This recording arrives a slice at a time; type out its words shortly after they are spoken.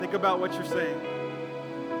think about what you're saying.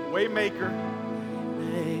 Waymaker,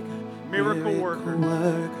 miracle worker,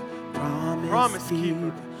 promise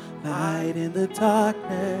keeper, light in the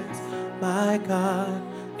darkness, my God,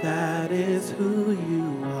 that is who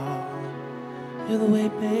you are. You're the way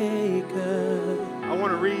maker. I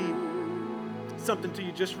want to read something to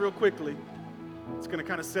you just real quickly. It's going to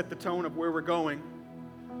kind of set the tone of where we're going.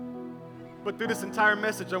 But through this entire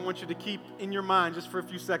message, I want you to keep in your mind just for a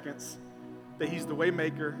few seconds that he's the way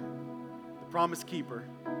maker, the promise keeper.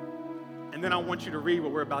 And then I want you to read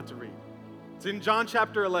what we're about to read. It's in John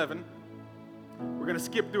chapter 11. We're going to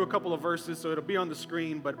skip through a couple of verses, so it'll be on the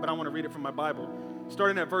screen, but I want to read it from my Bible.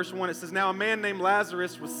 Starting at verse 1, it says, "Now a man named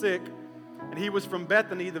Lazarus was sick, and he was from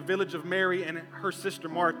Bethany, the village of Mary and her sister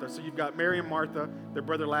Martha." So you've got Mary and Martha, their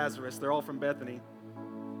brother Lazarus. They're all from Bethany.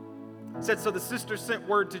 It said, "So the sister sent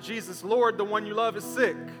word to Jesus, 'Lord, the one you love is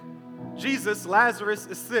sick.'" Jesus, Lazarus,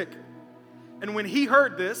 is sick. "And when he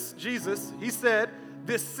heard this," Jesus, he said,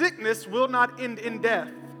 'This sickness will not end in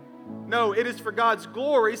death. No, it is for God's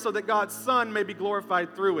glory, so that God's Son may be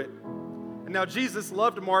glorified through it.' And now Jesus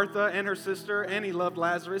loved Martha and her sister, and he loved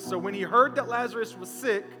Lazarus. So when he heard that Lazarus was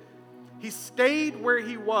sick, he stayed where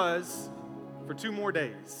he was for 2 more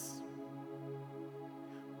days."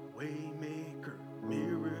 Waymaker,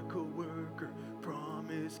 miracle worker,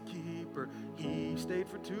 promise keeper. He stayed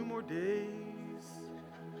for 2 more days.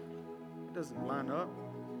 It doesn't line up.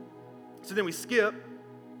 So then we skip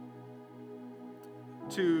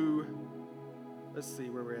to, let's see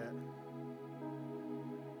where we're at.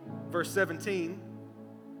 Verse 17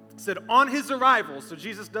 said, "On his arrival," so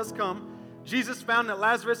Jesus does come, "Jesus found that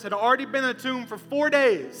Lazarus had already been in the tomb for 4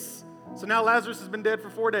 days." So now Lazarus has been dead for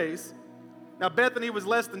 4 days. Now Bethany was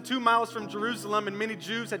less than 2 miles from Jerusalem, and many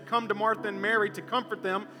Jews had come to Martha and Mary to comfort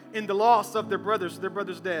them in the loss of their brothers. So their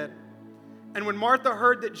brother's dead. And when Martha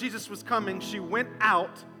heard that Jesus was coming, she went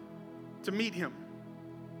out to meet him.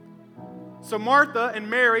 So Martha and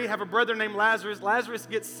Mary have a brother named Lazarus. Lazarus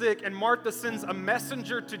gets sick, and Martha sends a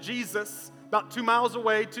messenger to Jesus, about 2 miles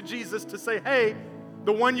away, to Jesus to say, "Hey,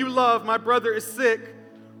 the one you love, my brother is sick.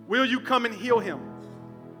 Will you come and heal him?"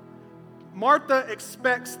 Martha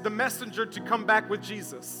expects the messenger to come back with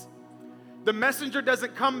Jesus. The messenger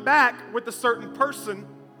doesn't come back with a certain person.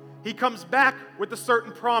 He comes back with a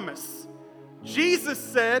certain promise. Jesus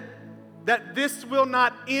said that this will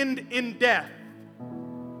not end in death.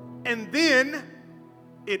 And then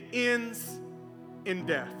it ends in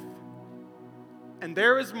death. And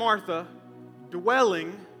there is Martha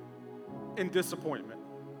dwelling in disappointment.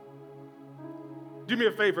 Do me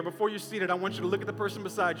a favor, before you're seated, I want you to look at the person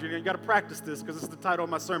beside you. You got to practice this because this is the title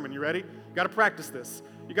of my sermon. You ready? You got to practice this.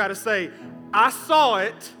 You got to say, "I saw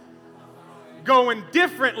it going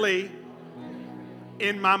differently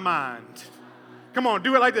in my mind." Come on,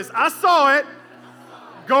 do it like this. "I saw it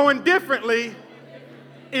going differently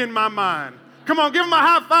in my mind." Come on, give them a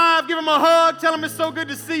high five, give them a hug, tell them it's so good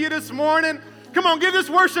to see you this morning. Come on, give this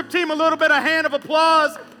worship team a little bit of hand of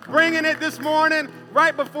applause, bringing it this morning,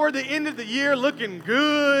 right before the end of the year, looking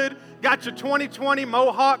good. Got your 2020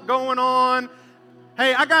 mohawk going on.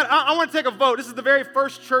 Hey, I want to take a vote. This is the very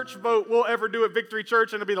first church vote we'll ever do at Victory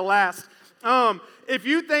Church, and it'll be the last. If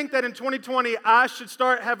you think that in 2020 I should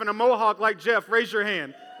start having a mohawk like Jeff, raise your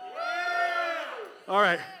hand. All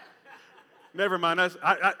right. Never mind.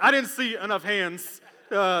 I didn't see enough hands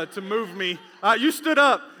to move me. You stood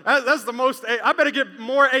up. That's the most. I better get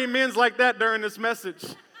more amens like that during this message.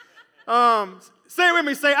 Say it with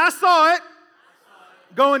me. Say, "I saw it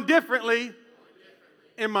going differently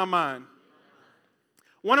in my mind."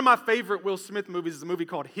 One of my favorite Will Smith movies is a movie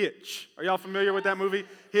called Hitch. Are y'all familiar with that movie,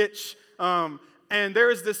 Hitch? And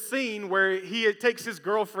there is this scene where he takes his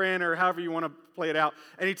girlfriend, or however you want to play it out,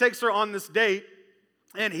 and he takes her on this date.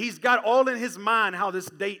 And he's got all in his mind how this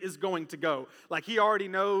date is going to go. Like he already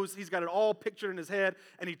knows, he's got it all pictured in his head.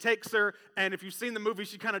 And he takes her, and if you've seen the movie,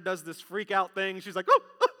 she kind of does this freak out thing. She's like, "Oh,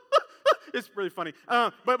 it's really funny."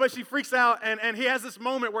 But she freaks out, and he has this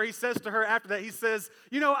moment where he says to her after that, he says,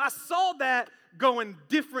 "I saw that going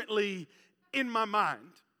differently in my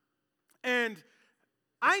mind." And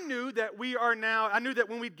I knew that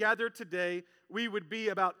when we gathered today, we would be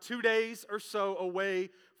about 2 days or so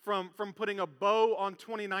away from putting a bow on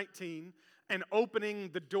 2019 and opening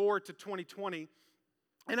the door to 2020.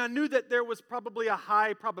 And I knew that there was probably a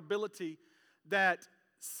high probability that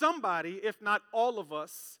somebody, if not all of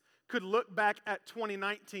us, could look back at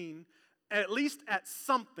 2019, at least at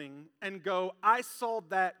something, and go, "I saw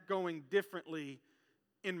that going differently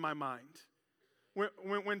in my mind."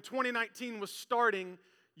 When 2019 was starting,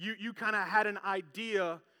 you kind of had an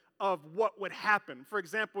idea of what would happen. For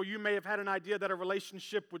example, you may have had an idea that a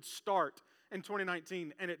relationship would start in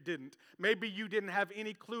 2019 and it didn't. Maybe you didn't have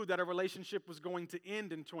any clue that a relationship was going to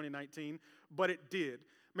end in 2019, but it did.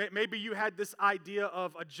 Maybe you had this idea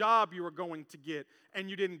of a job you were going to get and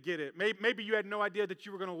you didn't get it. Maybe you had no idea that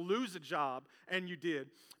you were going to lose a job and you did.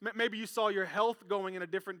 Maybe you saw your health going in a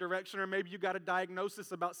different direction, or maybe you got a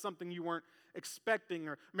diagnosis about something you weren't expecting,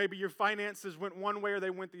 or maybe your finances went one way or they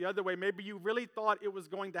went the other way. Maybe you really thought it was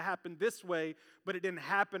going to happen this way, but it didn't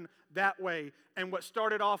happen that way. And what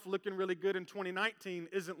started off looking really good in 2019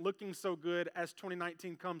 isn't looking so good as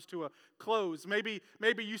 2019 comes to a close. Maybe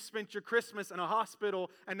you spent your Christmas in a hospital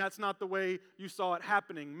and that's not the way you saw it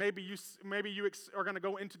happening. Maybe you are going to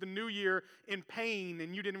go into the new year in pain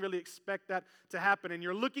and you didn't really expect that to happen. And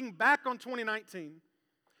you're looking back on 2019,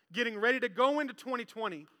 getting ready to go into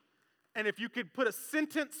 2020. And if you could put a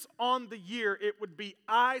sentence on the year, it would be,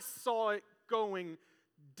 I saw it going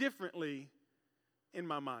differently in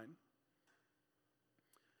my mind.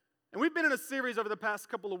 And we've been in a series over the past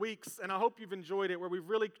couple of weeks, and I hope you've enjoyed it, where we've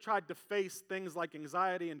really tried to face things like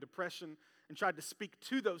anxiety and depression and tried to speak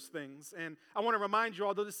to those things. And I want to remind you,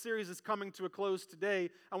 although this series is coming to a close today,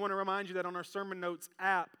 I want to remind you that on our Sermon Notes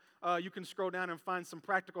app, you can scroll down and find some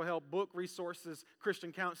practical help, book resources,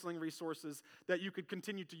 Christian counseling resources that you could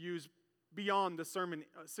continue to use beyond the sermon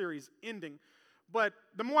series ending. But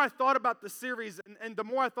the more I thought about the series and the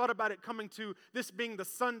more I thought about it coming to this being the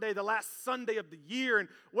Sunday, the last Sunday of the year, and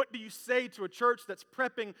what do you say to a church that's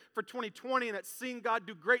prepping for 2020 and that's seeing God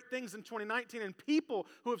do great things in 2019, and people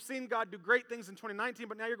who have seen God do great things in 2019,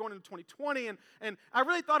 but now you're going into 2020. And I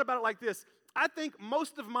really thought about it like this. I think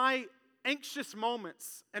most of my anxious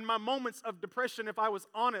moments and my moments of depression, if I was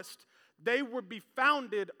honest, they would be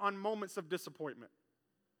founded on moments of disappointment.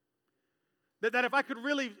 That if I could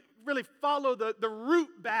really follow the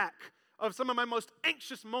root back of some of my most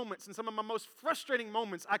anxious moments and some of my most frustrating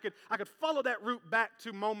moments, I could follow that root back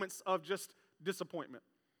to moments of just disappointment.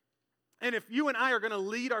 And if you and I are going to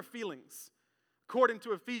lead our feelings, according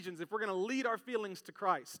to Ephesians, if we're going to lead our feelings to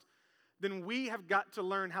Christ, then we have got to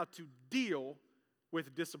learn how to deal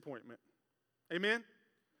with disappointment. Amen?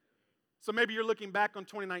 So maybe you're looking back on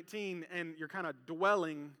 2019 and you're kind of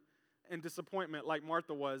dwelling and disappointment like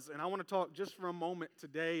Martha was. And I want to talk just for a moment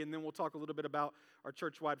today, and then we'll talk a little bit about our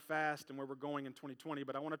church-wide fast and where we're going in 2020.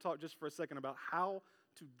 But I want to talk just for a second about how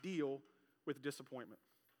to deal with disappointment.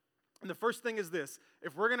 And the first thing is this.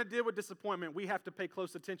 If we're going to deal with disappointment, we have to pay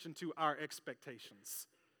close attention to our expectations.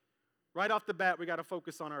 Right off the bat, we got to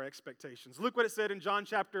focus on our expectations. Look what it said in John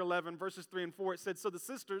chapter 11, verses 3 and 4. It said, so the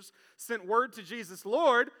sisters sent word to Jesus,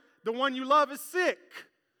 Lord, the one you love is sick.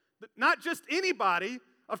 Not just anybody.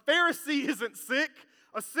 A Pharisee isn't sick.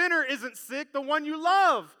 A sinner isn't sick. The one you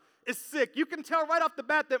love is sick. You can tell right off the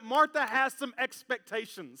bat that Martha has some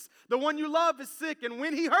expectations. The one you love is sick. And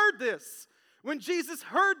when he heard this, when Jesus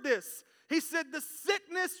heard this, he said, the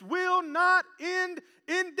sickness will not end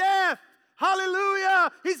in death.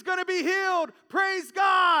 Hallelujah. He's going to be healed. Praise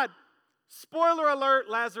God. Spoiler alert,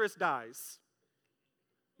 Lazarus dies.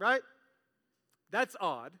 Right? That's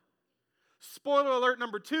odd. Spoiler alert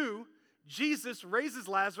number 2, Jesus raises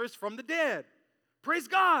Lazarus from the dead. Praise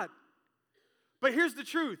God. But here's the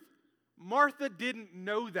truth. Martha didn't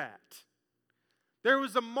know that. There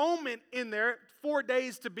was a moment in there, 4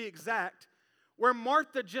 days to be exact, where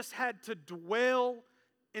Martha just had to dwell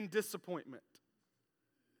in disappointment.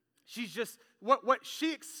 She's just, what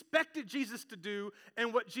she expected Jesus to do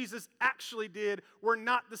and what Jesus actually did were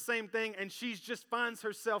not the same thing, and she just finds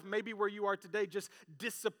herself, maybe where you are today, just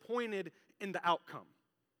disappointed in the outcome.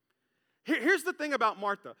 Here's the thing about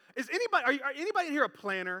Martha. Is anybody in here a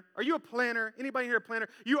planner? Are you a planner? Anybody in here a planner?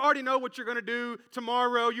 You already know what you're going to do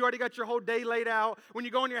tomorrow. You already got your whole day laid out. When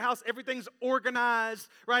you go in your house, everything's organized,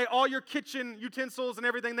 right? All your kitchen utensils and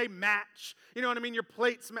everything, they match. You know what I mean? Your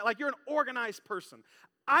plates, like you're an organized person.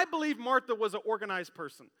 I believe Martha was an organized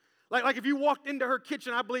person. Like if you walked into her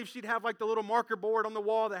kitchen, I believe she'd have like the little marker board on the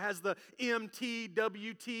wall that has the MTWTFSS,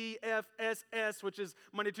 which is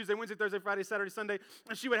Monday, Tuesday, Wednesday, Thursday, Friday, Saturday, Sunday,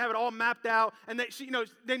 and she would have it all mapped out. And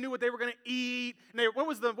they knew what they were going to eat. And what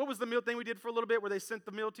was the meal thing we did for a little bit where they sent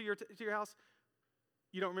the meal to your house?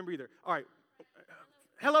 You don't remember either. All right.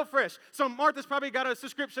 HelloFresh. So Martha's probably got a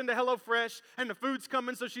subscription to HelloFresh, and the food's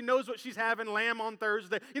coming, so she knows what she's having, lamb on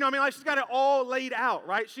Thursday. You know what I mean? Like she's got it all laid out,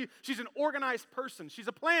 right? She's an organized person. She's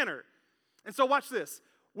a planner. And so watch this.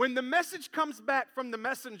 When the message comes back from the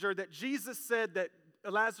messenger that Jesus said that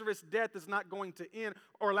Lazarus' death is not going to end,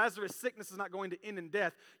 or Lazarus' sickness is not going to end in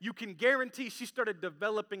death, you can guarantee she started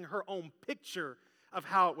developing her own picture of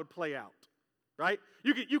how it would play out, right?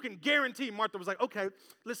 You can guarantee Martha was like, okay,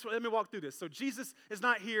 let me walk through this. So Jesus is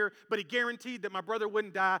not here, but he guaranteed that my brother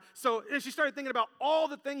wouldn't die. So and she started thinking about all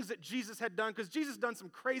the things that Jesus had done, because Jesus done some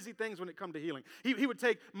crazy things when it come to healing. He would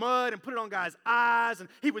take mud and put it on guys' eyes, and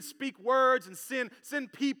he would speak words and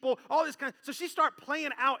send people, all this kind of. So she started playing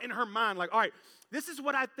out in her mind, like, all right, this is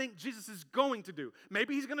what I think Jesus is going to do.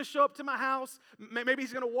 Maybe he's going to show up to my house. Maybe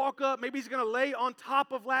he's going to walk up. Maybe he's going to lay on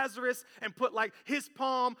top of Lazarus and put like his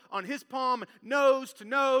palm on his palm, nose to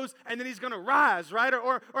nose, and then he's going to rise, right?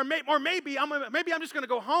 Or maybe I'm just going to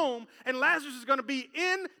go home and Lazarus is going to be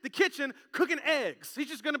in the kitchen cooking eggs. He's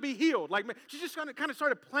just going to be healed. Like she's just going to kind of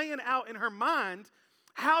started playing out in her mind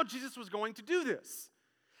how Jesus was going to do this.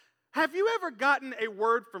 Have you ever gotten a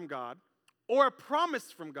word from God or a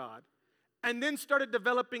promise from God and then started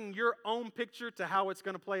developing your own picture to how it's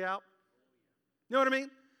going to play out? You know what I mean?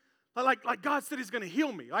 Like God said he's going to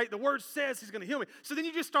heal me, right? The word says he's going to heal me. So then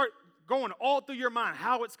you just start going all through your mind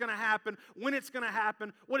how it's going to happen, when it's going to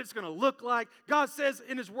happen, what it's going to look like. God says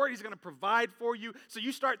in his word he's going to provide for you. So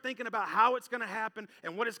you start thinking about how it's going to happen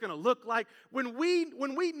and what it's going to look like. When we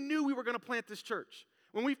knew we were going to plant this church,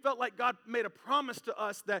 when we felt like God made a promise to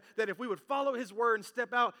us that if we would follow his word and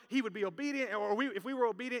step out, he would be obedient, or if we were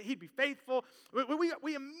obedient, he'd be faithful,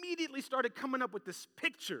 we immediately started coming up with this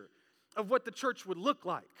picture of what the church would look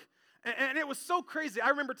like. And it was so crazy. I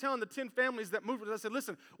remember telling the 10 families that moved with us, I said,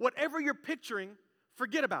 listen, whatever you're picturing,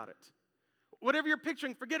 forget about it. Whatever you're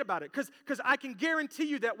picturing, forget about it. Because I can guarantee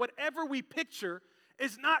you that whatever we picture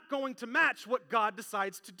is not going to match what God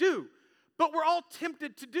decides to do. But we're all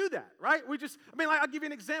tempted to do that, right? I'll give you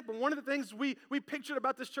an example. One of the things we pictured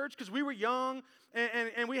about this church, because we were young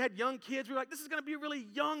and we had young kids, we were like, this is going to be a really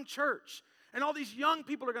young church. And all these young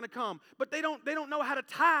people are going to come, but they don't know how to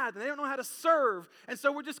tithe, and they don't know how to serve. And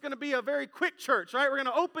so we're just going to be a very quick church, right? We're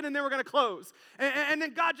going to open, and then we're going to close. And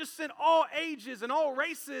then God just sent all ages and all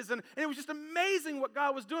races, and it was just amazing what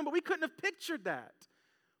God was doing, but we couldn't have pictured that.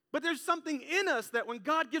 But there's something in us that when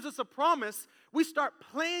God gives us a promise, we start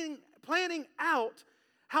planning out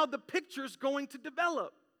how the picture's going to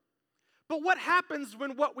develop. But what happens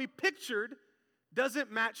when what we pictured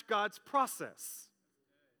doesn't match God's process?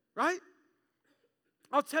 Right?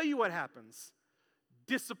 I'll tell you what happens.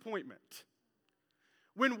 Disappointment.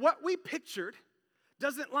 When what we pictured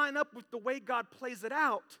doesn't line up with the way God plays it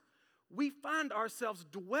out, we find ourselves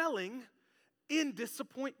dwelling in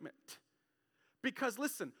disappointment. Because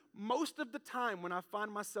listen, most of the time when I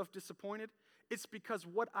find myself disappointed, it's because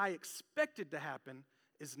what I expected to happen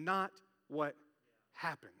is not what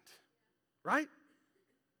happened. Right?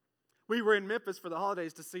 We were in Memphis for the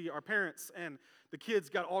holidays to see our parents, and the kids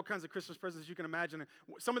got all kinds of Christmas presents you can imagine. And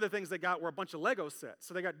some of the things they got were a bunch of Lego sets.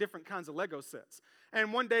 So they got different kinds of Lego sets.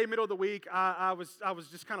 And one day, middle of the week, I was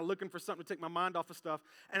just kind of looking for something to take my mind off of stuff.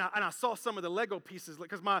 And I saw some of the Lego pieces,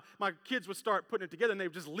 because my kids would start putting it together, and they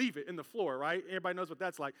would just leave it in the floor, right? Everybody knows what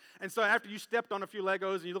that's like. And so after you stepped on a few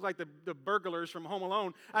Legos, and you look like the burglars from Home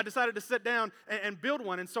Alone, I decided to sit down and build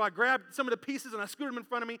one. And so I grabbed some of the pieces, and I scooted them in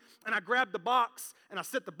front of me, and I grabbed the box, and I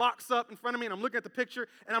set the box up in front of me, and I'm looking at the picture,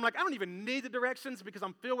 and I'm like, I don't even need the directions because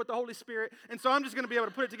I'm filled with the Holy Spirit, and so I'm just going to be able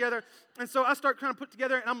to put it together. And so I start trying to put it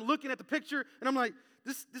together, and I'm looking at the picture, and I'm like,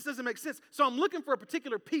 this doesn't make sense. So I'm looking for a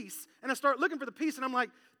particular piece, and I start looking for the piece, and I'm like,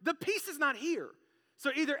 the piece is not here. So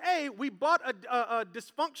either A, we bought a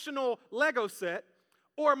dysfunctional Lego set,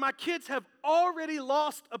 or my kids have already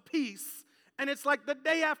lost a piece, and it's like the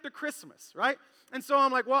day after Christmas, right? And so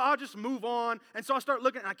I'm like, well, I'll just move on. And so I start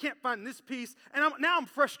looking, and I can't find this piece. And now I'm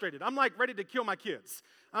frustrated. I'm like ready to kill my kids.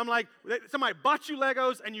 I'm like, somebody bought you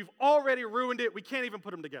Legos, and you've already ruined it. We can't even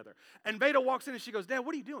put them together. And Veda walks in, and she goes, Dad,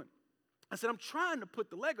 what are you doing? I said, I'm trying to put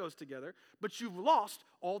the Legos together, but you've lost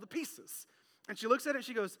all the pieces. And she looks at it, and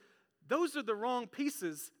she goes, those are the wrong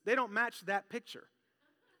pieces. They don't match that picture.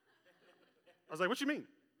 I was like, what you mean?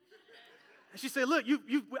 And she said, look,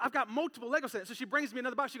 I've got multiple Lego sets. So she brings me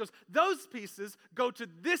another box. She goes, those pieces go to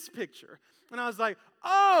this picture. And I was like,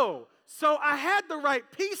 oh, so I had the right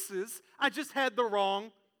pieces. I just had the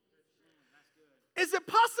wrong. Is it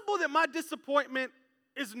possible that my disappointment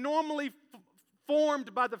is normally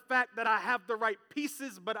formed by the fact that I have the right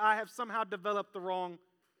pieces, but I have somehow developed the wrong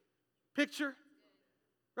picture?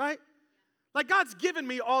 Right? Like God's given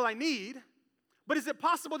me all I need. But is it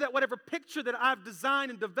possible that whatever picture that I've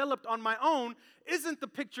designed and developed on my own isn't the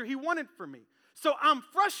picture He wanted for me? So I'm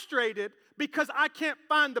frustrated because I can't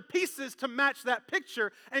find the pieces to match that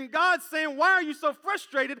picture. And God's saying, why are you so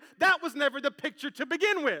frustrated? That was never the picture to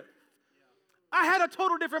begin with. I had a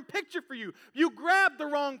total different picture for you. You grabbed the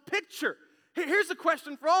wrong picture. Here's a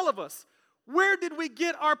question for all of us. Where did we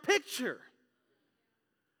get our picture?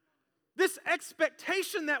 This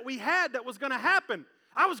expectation that we had that was going to happen.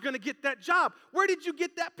 I was going to get that job. Where did you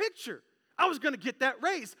get that picture? I was going to get that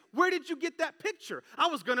raise. Where did you get that picture? I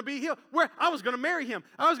was going to be healed. Where I was going to marry him.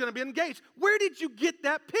 I was going to be engaged. Where did you get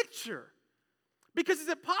that picture? Because is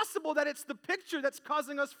it possible that it's the picture that's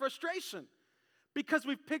causing us frustration? Because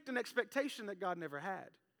we've picked an expectation that God never had.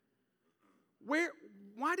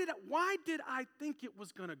 Why did I think it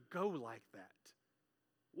was going to go like that?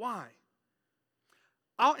 Why?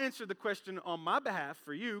 I'll answer the question on my behalf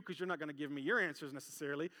for you because you're not going to give me your answers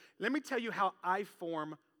necessarily. Let me tell you how I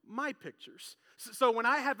form my pictures. So when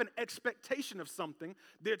I have an expectation of something,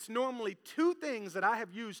 there's normally two things that I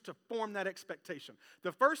have used to form that expectation.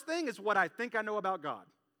 The first thing is what I think I know about God.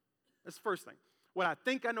 That's the first thing. What I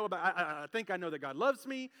think I know about, I think I know that God loves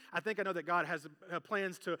me. I think I know that God has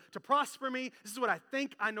plans to prosper me. This is what I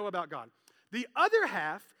think I know about God. The other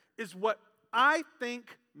half is what I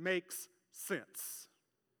think makes sense.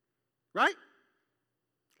 Right?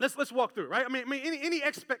 Let's walk through it, right? I mean any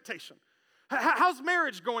expectation. How's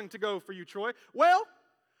marriage going to go for you, Troy? Well,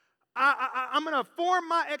 I'm going to form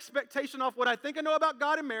my expectation off what I think I know about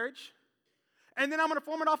God and marriage, and then I'm going to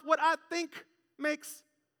form it off what I think makes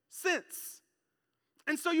sense.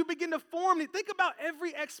 And so you begin to form, think about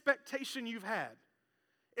every expectation you've had.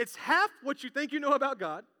 It's half what you think you know about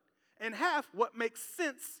God, and half what makes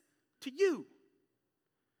sense to you.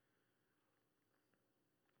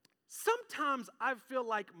 Sometimes I feel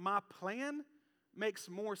like my plan makes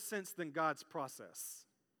more sense than God's process.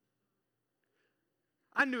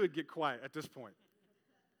 I knew it'd get quiet at this point.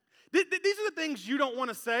 These are the things you don't want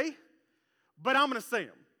to say, but I'm going to say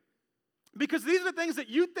them. Because these are the things that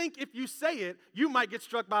you think if you say it, you might get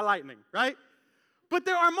struck by lightning, right? But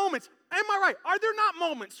there are moments, am I right? Are there not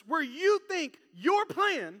moments where you think your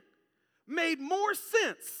plan made more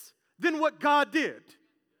sense than what God did?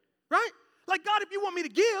 Right? Like, God, if you want me to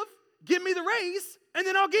give me the raise, and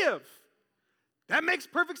then I'll give. That makes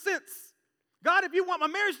perfect sense. God, if you want my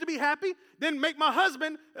marriage to be happy, then make my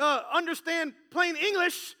husband understand plain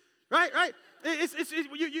English, right?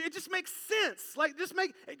 It just makes sense. Like,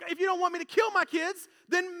 if you don't want me to kill my kids,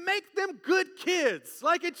 then make them good kids.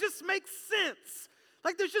 Like, it just makes sense.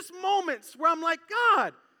 Like, there's just moments where I'm like,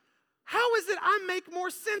 God, how is it I make more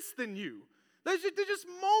sense than you? There's just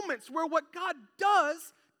moments where what God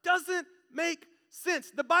does doesn't make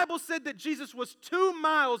sense. The Bible said that Jesus was 2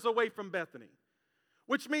 miles away from Bethany,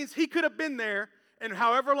 which means he could have been there and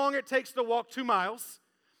however long it takes to walk 2 miles,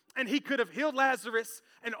 and he could have healed Lazarus,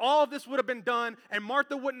 and all of this would have been done, and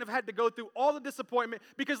Martha wouldn't have had to go through all the disappointment.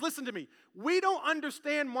 Because listen to me, we don't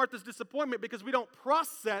understand Martha's disappointment because we don't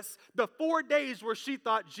process the 4 days where she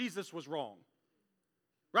thought Jesus was wrong.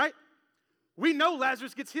 Right? We know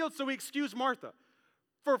Lazarus gets healed, so we excuse Martha.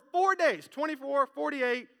 For 4 days, 24,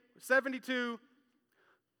 48, 72,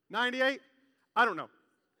 98, I don't know.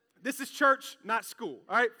 This is church, not school,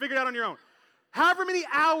 all right? Figure it out on your own. However many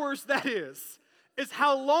hours that is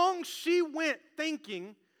how long she went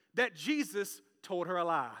thinking that Jesus told her a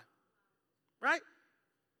lie, right?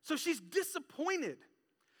 So she's disappointed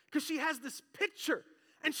because she has this picture,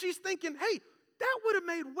 and she's thinking, hey, that would have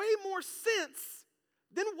made way more sense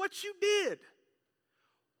than what you did.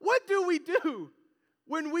 What do we do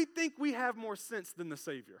when we think we have more sense than the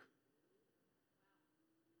Savior?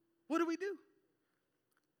 What do we do?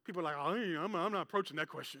 People are like, oh, I'm not approaching that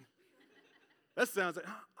question. That sounds like,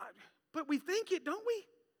 but we think it, don't we?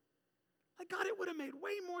 Like, God, it would have made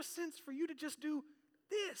way more sense for you to just do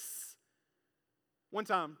this. One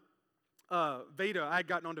time, Veda, I had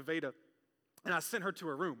gotten onto Veda, and I sent her to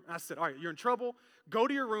her room. And I said, all right, you're in trouble. Go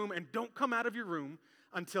to your room and don't come out of your room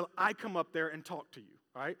until I come up there and talk to you.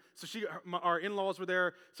 All right? So our in-laws were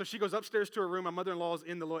there. So she goes upstairs to her room. My mother-in-law's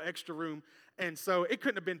in the little extra room. And so it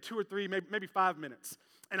couldn't have been 2 or 3, maybe 5 minutes.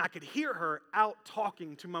 And I could hear her out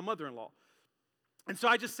talking to my mother-in-law. And so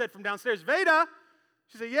I just said from downstairs, Veda.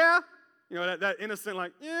 She said, yeah. You know, that innocent,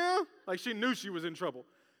 like, yeah. Like she knew she was in trouble.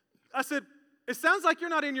 I said, it sounds like you're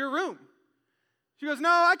not in your room. She goes, no,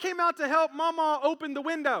 I came out to help Mama open the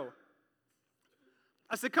window.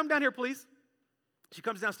 I said, come down here, please. She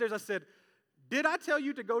comes downstairs. I said, did I tell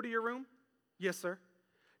you to go to your room? Yes, sir.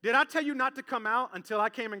 Did I tell you not to come out until I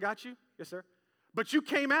came and got you? Yes, sir. But you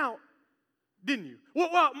came out, didn't you?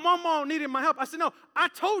 Well, Mama needed my help. I said, no, I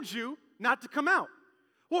told you not to come out.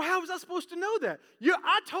 Well, how was I supposed to know that?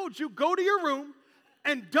 I told you, go to your room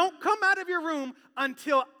and don't come out of your room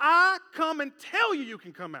until I come and tell you you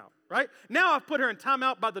can come out, right? Now I've put her in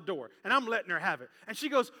timeout by the door, and I'm letting her have it. And she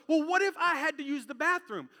goes, well, what if I had to use the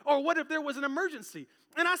bathroom? Or what if there was an emergency?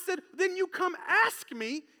 And I said, then you come ask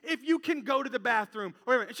me if you can go to the bathroom.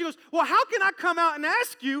 And she goes, well, how can I come out and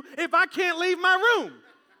ask you if I can't leave my room?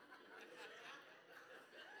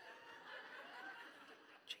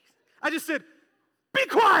 I just said, be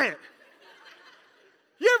quiet.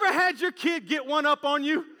 You ever had your kid get one up on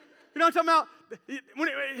you? You know what I'm talking about?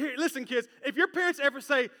 Here, listen, kids, if your parents ever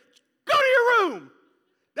say, go to your room,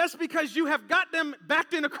 that's because you have got them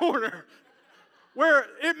backed in a corner where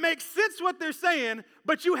it makes sense what they're saying,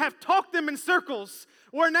 but you have talked them in circles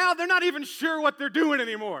where now they're not even sure what they're doing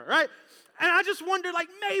anymore, right? And I just wonder, like,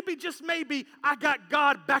 maybe, just maybe, I got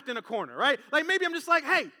God backed in a corner, right? Like, maybe I'm just like,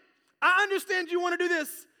 hey, I understand you want to do this,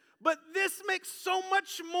 but this makes so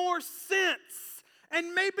much more sense.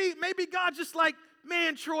 And maybe God's just like,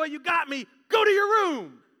 man, Troy, you got me. Go to your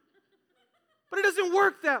room. But it doesn't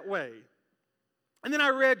work that way. And then I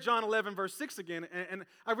read John 11, verse 6 again, and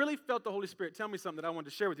I really felt the Holy Spirit tell me something that I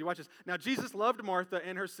wanted to share with you. Watch this. Now, Jesus loved Martha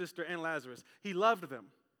and her sister and Lazarus. He loved them.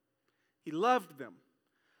 He loved them.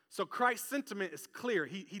 So Christ's sentiment is clear.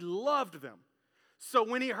 He loved them. So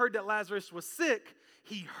when he heard that Lazarus was sick,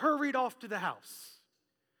 he hurried off to the house.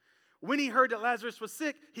 When he heard that Lazarus was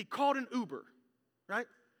sick, he called an Uber, right?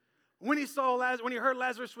 When he heard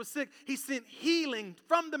Lazarus was sick, he sent healing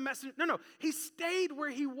from the messenger. No, he stayed where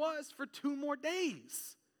he was for 2 more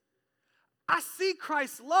days. I see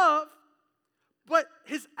Christ's love, but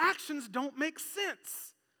his actions don't make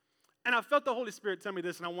sense. And I felt the Holy Spirit tell me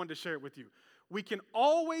this, and I wanted to share it with you. We can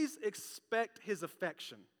always expect his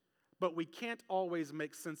affection, but we can't always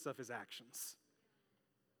make sense of his actions.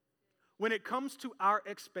 When it comes to our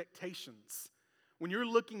expectations, when you're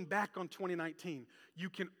looking back on 2019, you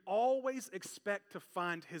can always expect to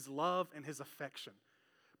find his love and his affection,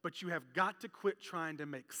 but you have got to quit trying to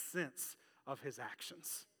make sense of his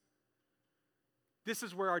actions. This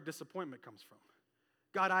is where our disappointment comes from.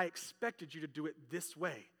 God, I expected you to do it this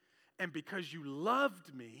way, and because you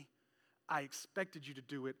loved me, I expected you to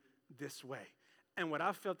do it this way. And what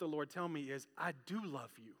I felt the Lord tell me is, I do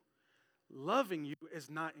love you. Loving you is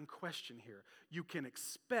not in question here. You can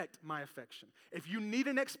expect my affection. If you need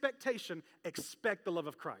an expectation, expect the love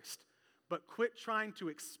of Christ. But quit trying to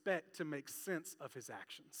expect to make sense of his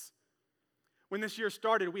actions. When this year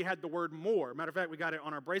started, we had the word more. Matter of fact, we got it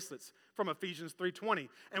on our bracelets from Ephesians 3:20.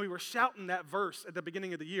 And we were shouting that verse at the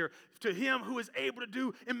beginning of the year. To him who is able to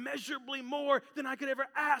do immeasurably more than I could ever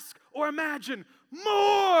ask or imagine.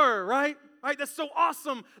 More, right? Right? That's so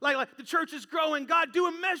awesome. Like the church is growing. God, do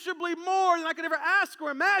immeasurably more than I could ever ask or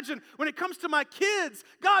imagine. When it comes to my kids,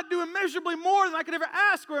 God, do immeasurably more than I could ever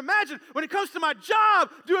ask or imagine. When it comes to my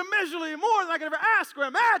job, do immeasurably more than I could ever ask or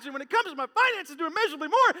imagine. When it comes to my finances, do immeasurably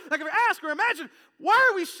more than I could ever ask or imagine. Why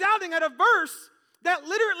are we shouting at a verse that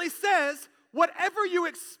literally says, whatever you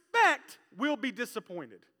expect will be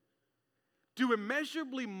disappointed? Do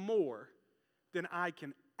immeasurably more than I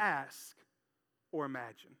can ask or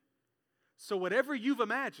imagine. So whatever you've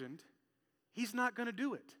imagined, he's not going to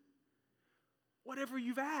do it. Whatever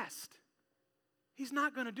you've asked, he's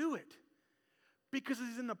not going to do it. Because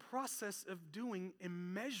he's in the process of doing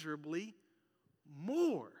immeasurably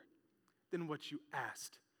more than what you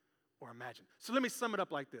asked or imagined. So let me sum it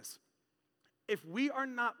up like this. If we are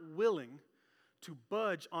not willing to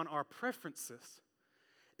budge on our preferences,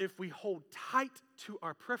 if we hold tight to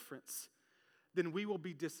our preference, then we will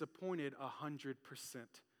be disappointed 100%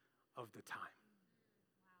 of the time.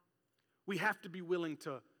 We have to be willing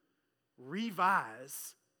to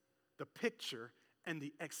revise the picture and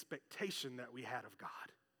the expectation that we had of God.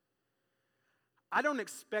 I don't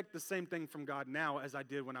expect the same thing from God now as I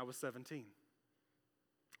did when I was 17,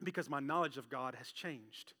 because my knowledge of God has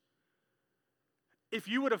changed. If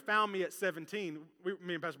you would have found me at 17,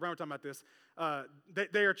 me and Pastor Brian were talking about this,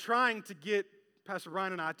 they are trying to get Pastor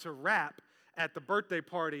Brian and I to rap at the birthday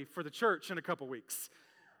party for the church in a couple weeks.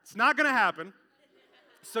 It's not going to happen,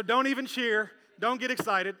 so don't even cheer. Don't get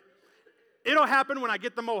excited. It'll happen when I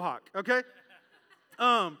get the mohawk, okay?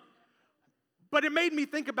 But it made me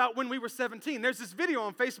think about when we were 17. There's this video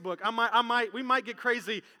on Facebook. We might get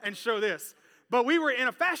crazy and show this. But we were in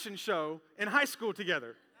a fashion show in high school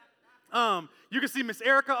together. You can see Miss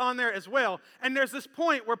Erica on there as well. And there's this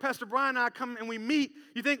point where Pastor Brian and I come and we meet.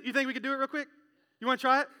 You think we could do it real quick? You want to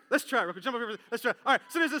try it? Let's try it real quick. Jump over here. Let's try it. All right,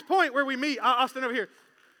 so there's this point where we meet. I'll stand over here.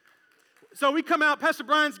 So we come out, Pastor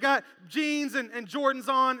Brian's got jeans and Jordans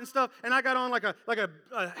on and stuff, and I got on like a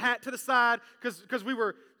hat to the side because we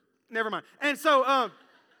were, never mind. And so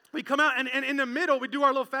we come out, and in the middle, we do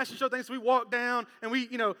our little fashion show thing, so we walk down, and we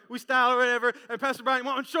style or whatever, and Pastor Brian,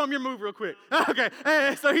 why don't you show him your move real quick? Okay,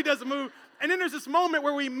 and so he does a move, and then there's this moment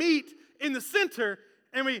where we meet in the center,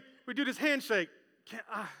 and we do this handshake.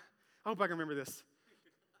 I hope I can remember this.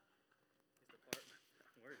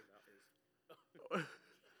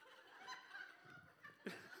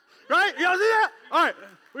 Right? Y'all see that? All right,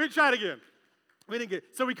 we're going to try it again. We didn't get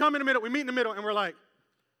it. So we come in the middle, we meet in the middle, and we're like,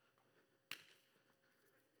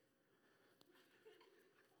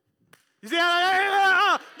 You see, give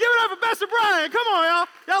it up for Pastor Brian. Come on, y'all.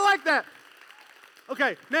 Y'all like that.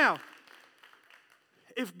 Okay, now,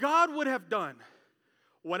 if God would have done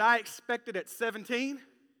what I expected at 17,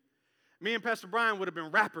 me and Pastor Brian would have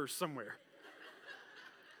been rappers somewhere.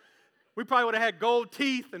 We probably would have had gold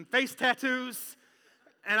teeth and face tattoos,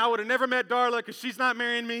 and I would have never met Darla because she's not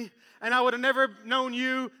marrying me, and I would have never known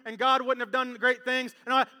you, and God wouldn't have done great things,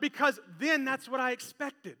 because then that's what I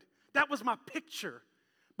expected. That was my picture.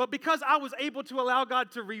 But because I was able to allow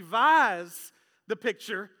God to revise the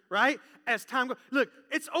picture, right, as time goes, look,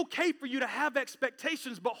 it's okay for you to have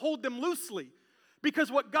expectations, but hold them loosely.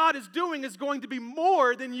 Because what God is doing is going to be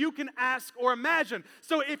more than you can ask or imagine.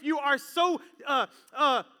 So if you are so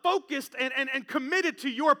focused and committed to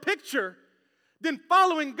your picture, then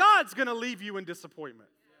following God's going to leave you in disappointment.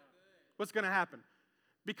 What's going to happen?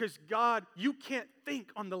 Because God, you can't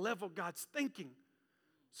think on the level God's thinking.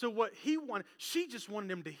 So what he wanted, she just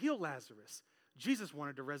wanted him to heal Lazarus. Jesus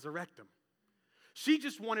wanted to resurrect him. She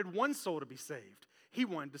just wanted one soul to be saved. He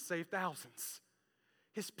wanted to save thousands.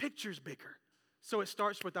 His picture's bigger. So it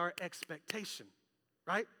starts with our expectation,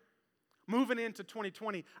 right? Moving into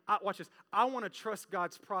 2020, watch this. I want to trust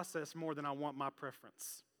God's process more than I want my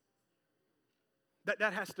preference.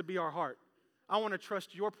 That has to be our heart. I want to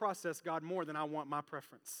trust your process, God, more than I want my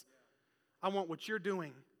preference. I want what you're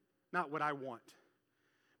doing, not what I want.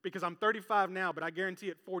 Because I'm 35 now, but I guarantee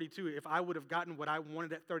at 42, if I would have gotten what I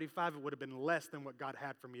wanted at 35, it would have been less than what God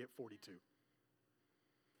had for me at 42.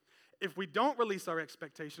 If we don't release our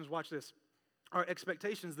expectations, watch this. Our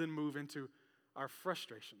expectations then move into our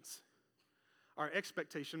frustrations. Our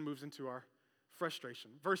expectation moves into our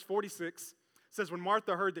frustration. Verse 46 says, when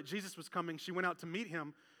Martha heard that Jesus was coming, she went out to meet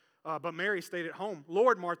him, but Mary stayed at home.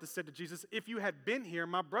 Lord, Martha said to Jesus, if you had been here,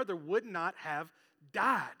 my brother would not have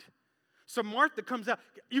died. So Martha comes out.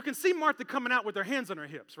 You can see Martha coming out with her hands on her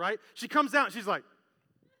hips, right? She comes out and she's like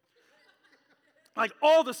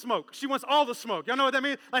all the smoke. She wants all the smoke. Y'all know what that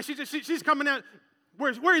means? Like she's coming out.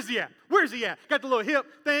 Where is he at? Where is he at? Got the little hip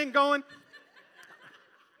thing going.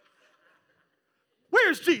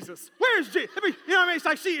 Where's Jesus? Where's Jesus? You know what I mean? It's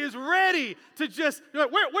like she is ready to just,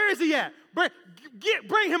 where is he at?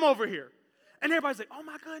 Bring him over here. And everybody's like, oh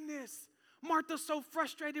my goodness. Martha's so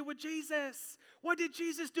frustrated with Jesus. What did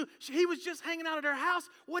Jesus do? He was just hanging out at her house.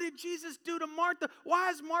 What did Jesus do to Martha? Why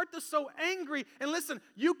is Martha so angry? And listen,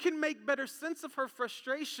 you can make better sense of her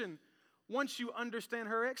frustration once you understand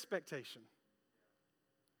her expectation.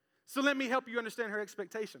 So let me help you understand her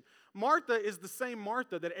expectation. Martha is the same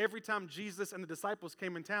Martha that every time Jesus and the disciples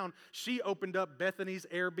came in town, she opened up Bethany's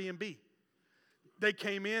Airbnb. They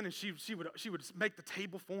came in and she would make the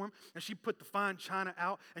table for them, and she'd put the fine china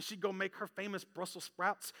out, and she'd go make her famous Brussels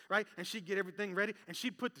sprouts, right? And she'd get everything ready, and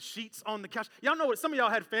she'd put the sheets on the couch. Y'all know what? Some of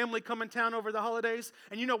y'all had family come in town over the holidays,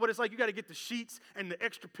 and you know what it's like. You got to get the sheets and the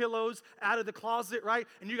extra pillows out of the closet, right?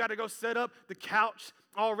 And you got to go set up the couch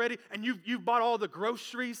already, and you've bought all the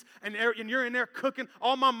groceries, and you're in there cooking.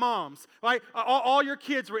 All my moms, right? All your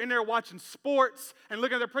kids were in there watching sports and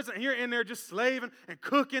looking at their present, and you're in there just slaving and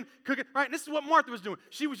cooking, right? And this is what Martha was doing.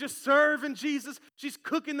 She was just serving Jesus. She's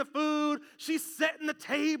cooking the food. She's setting the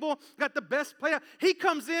table, got the best plate out. He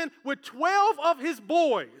comes in with 12 of his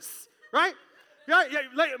boys, right? Yeah,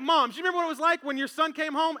 moms, you remember what it was like when your son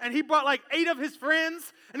came home and he brought like 8 of his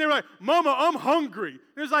friends, and they were like, Mama, I'm hungry.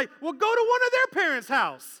 And it was like, well, go to one of their parents'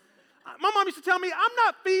 house. My mom used to tell me, I'm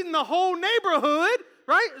not feeding the whole neighborhood,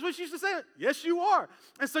 right? That's what she used to say. Yes, you are.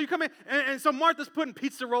 And so you come in, and so Martha's putting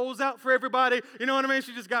pizza rolls out for everybody. You know what I mean?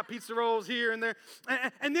 She just got pizza rolls here and there.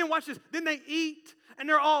 And then watch this. Then they eat, and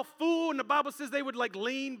they're all full, and the Bible says they would like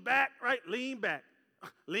lean back, right? Lean back.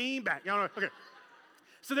 Lean back. Y'all know? Okay.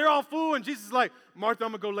 So they're all full, and Jesus is like, Martha,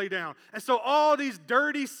 I'm going to go lay down. And so all these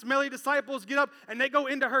dirty, smelly disciples get up, and they go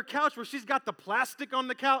into her couch where she's got the plastic on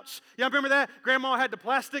the couch. Y'all remember that? Grandma had the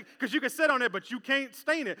plastic, because you can sit on it, but you can't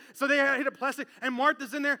stain it. So they hit the plastic, and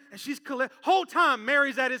Martha's in there, and she's whole time,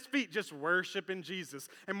 Mary's at his feet just worshiping Jesus.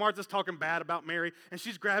 And Martha's talking bad about Mary, and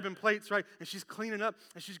she's grabbing plates, right? And she's cleaning up,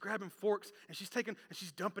 and she's grabbing forks, and she's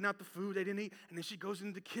dumping out the food they didn't eat, and then she goes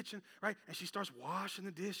into the kitchen, right? And she starts washing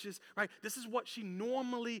the dishes, right? This is what she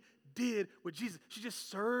normally did with Jesus. She just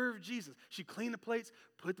served Jesus. She cleaned the plates,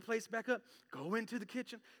 put the plates back up, go into the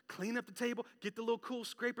kitchen, clean up the table, get the little cool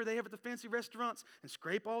scraper they have at the fancy restaurants, and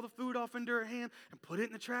scrape all the food off into her hand, and put it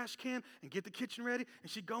in the trash can, and get the kitchen ready.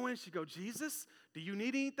 And she'd go in, she'd go, Jesus, do you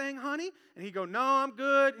need anything, honey? And he'd go, no, I'm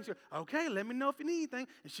good. And she'd go, okay, let me know if you need anything.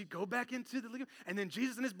 And she'd go back into the living room, and then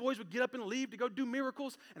Jesus and his boys would get up and leave to go do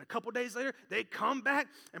miracles, and a couple days later, they'd come back,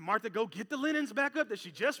 and Martha go get the linens back up that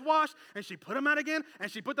she just washed, and she put them out again,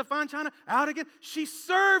 and she put the fine china out again. She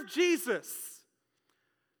served Jesus.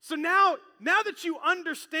 So now that you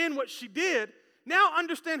understand what she did, now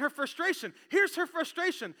understand her frustration. Here's her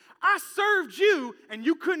frustration. I served you and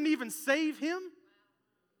you couldn't even save him.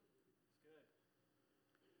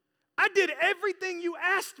 I did everything you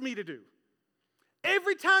asked me to do.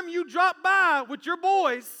 Every time you dropped by with your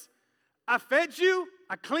boys, I fed you,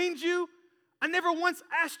 I cleaned you, I never once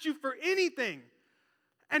asked you for anything.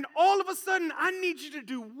 And all of a sudden, I need you to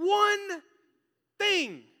do one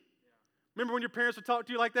thing. Remember when your parents would talk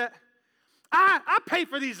to you like that? I pay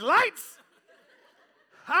for these lights.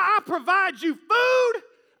 I provide you food.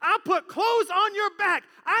 I put clothes on your back.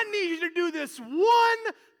 I need you to do this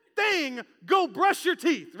one thing. Go brush your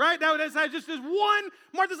teeth, right? That's just this one.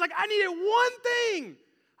 Martha's like, I needed one thing.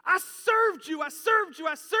 I served you,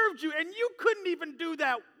 and you couldn't even do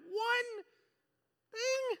that one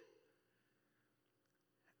thing.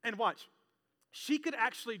 And watch, she could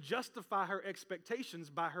actually justify her expectations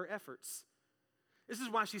by her efforts. This is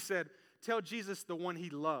why she said, tell Jesus the one he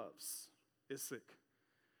loves is sick.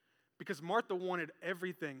 Because Martha wanted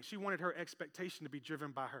everything. She wanted her expectation to be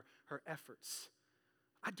driven by her efforts.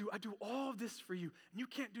 I do all this for you, and you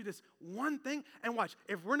can't do this one thing. And watch,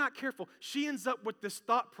 if we're not careful, she ends up with this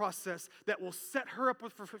thought process that will set her up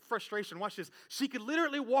with frustration. Watch this. She could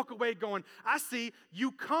literally walk away going, I see,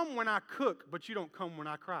 you come when I cook, but you don't come when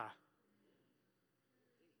I cry.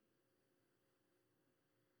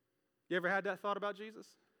 You ever had that thought about Jesus?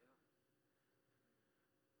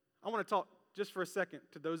 I want to talk just for a second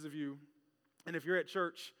to those of you, and if you're at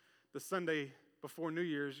church the Sunday before New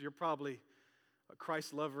Year's, you're probably a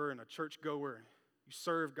Christ lover and a church goer. You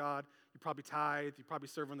serve God, you probably tithe, you probably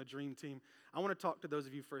serve on the dream team. I want to talk to those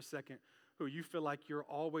of you for a second who you feel like you're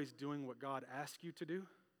always doing what God asks you to do.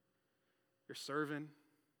 You're serving,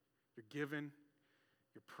 you're giving,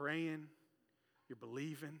 you're praying, you're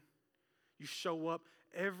believing. You show up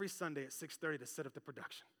every Sunday at 6:30 to set up the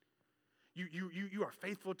production. You are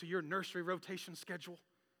faithful to your nursery rotation schedule.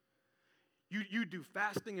 You do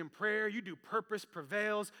fasting and prayer. You do purpose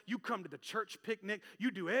prevails. You come to the church picnic.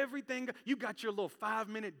 You do everything. You got your little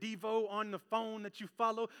 5-minute Devo on the phone that you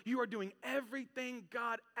follow. You are doing everything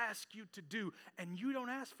God asks you to do, and you don't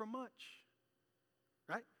ask for much,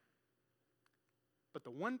 right? But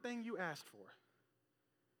the one thing you asked for,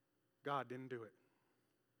 God didn't do it.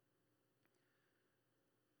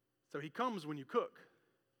 So he comes when you cook,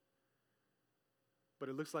 but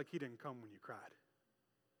it looks like he didn't come when you cried.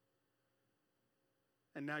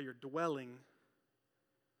 And now you're dwelling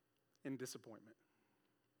in disappointment.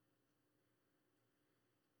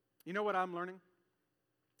 You know what I'm learning?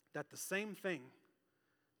 That the same thing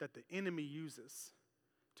that the enemy uses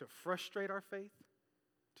to frustrate our faith,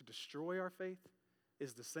 to destroy our faith,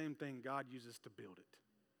 is the same thing God uses to build it.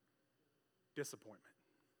 Disappointment.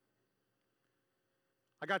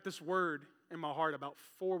 I got this word in my heart about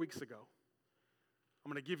 4 weeks ago.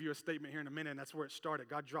 I'm going to give you a statement here in a minute, and that's where it started.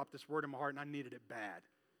 God dropped this word in my heart, and I needed it bad.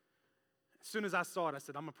 As soon as I saw it, I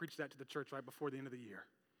said, I'm going to preach that to the church right before the end of the year,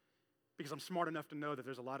 because I'm smart enough to know that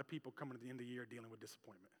there's a lot of people coming to the end of the year dealing with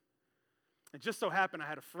disappointment. It just so happened I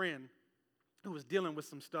had a friend who was dealing with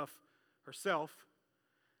some stuff herself,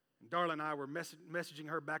 and Darla and I were messaging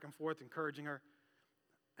her back and forth, encouraging her.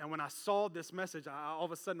 And when I saw this message, all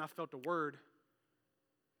of a sudden I felt a word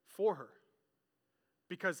for her.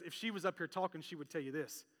 Because if she was up here talking, she would tell you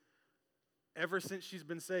this. Ever since she's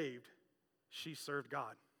been saved, she served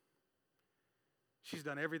God. She's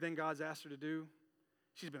done everything God's asked her to do.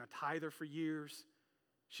 She's been a tither for years.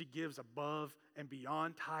 She gives above and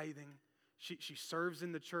beyond tithing. She serves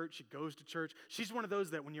in the church. She goes to church. She's one of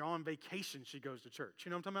those that when you're on vacation, she goes to church. You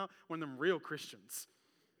know what I'm talking about? One of them real Christians.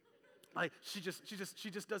 Like, she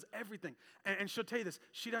just does everything. And she'll tell you this.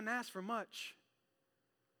 She doesn't ask for much.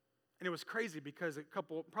 And it was crazy because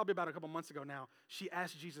probably about a couple months ago now, she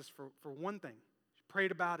asked Jesus for one thing. She prayed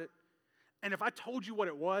about it. And if I told you what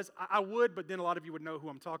it was, I would, but then a lot of you would know who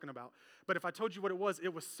I'm talking about. But if I told you what it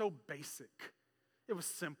was so basic. It was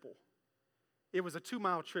simple. It was a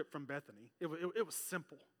 2-mile trip from Bethany. It was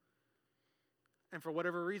simple. And for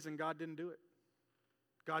whatever reason, God didn't do it.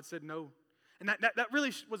 God said no. And that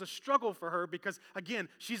really was a struggle for her because, again,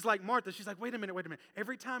 she's like Martha. She's like, wait a minute.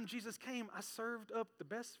 Every time Jesus came, I served up the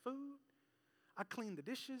best food. I cleaned the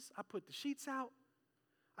dishes. I put the sheets out.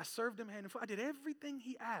 I served him hand and foot. I did everything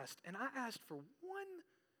he asked, and I asked for one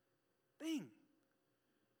thing.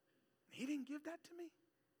 He didn't give that to me.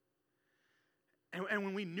 And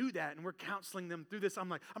when we knew that, and we're counseling them through this, I'm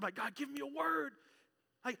like, God, give me a word.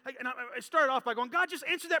 I started off by going, God, just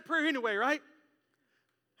answer that prayer anyway, right?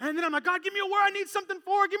 And then I'm like, God, give me a word I need something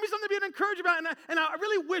for. Give me something to be encouraged about. And I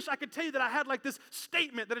really wish I could tell you that I had like this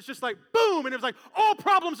statement that it's just like, boom, and it was like, all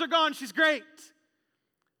problems are gone. She's great.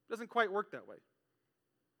 doesn't quite work that way.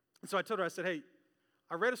 And so I told her, I said, hey,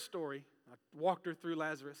 I read a story. I walked her through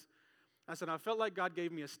Lazarus. I said, I felt like God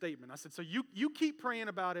gave me a statement. I said, so you keep praying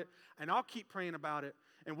about it, and I'll keep praying about it,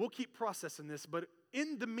 and we'll keep processing this. But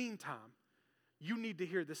in the meantime, you need to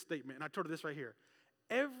hear this statement. And I told her this right here.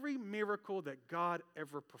 Every miracle that God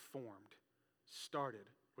ever performed started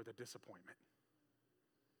with a disappointment.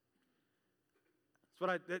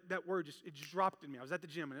 That's what that word just dropped in me. I was at the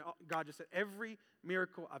gym, and God just said, every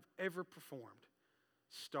miracle I've ever performed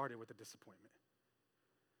started with a disappointment.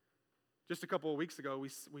 Just a couple of weeks ago,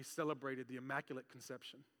 we celebrated the Immaculate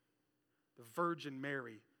Conception. The Virgin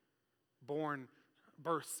Mary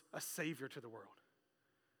births a Savior to the world.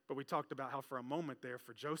 But we talked about how for a moment there,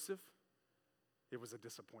 for Joseph, it was a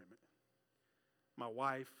disappointment. My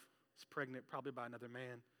wife is pregnant, probably by another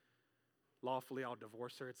man. Lawfully, I'll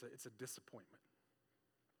divorce her. It's a disappointment.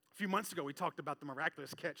 A few months ago, we talked about the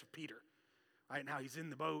miraculous catch of Peter. Right, and how he's in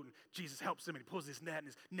the boat, and Jesus helps him, and he pulls his net, and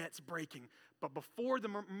his net's breaking. But before the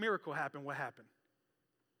miracle happened, what happened?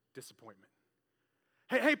 Disappointment.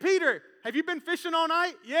 Hey, Peter, have you been fishing all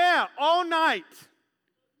night? Yeah, all night.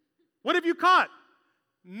 What have you caught?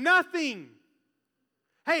 Nothing.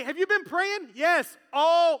 Hey, have you been praying? Yes,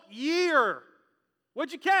 all year.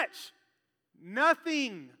 What'd you catch?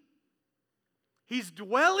 Nothing. He's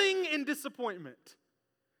dwelling in disappointment.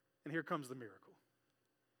 And here comes the miracle.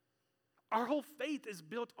 Our whole faith is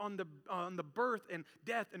built on the birth and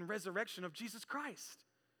death and resurrection of Jesus Christ.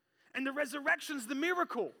 And the resurrection's the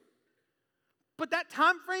miracle. But that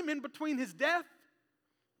time frame in between his death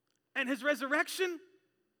and his resurrection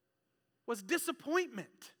was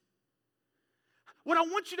disappointment. What I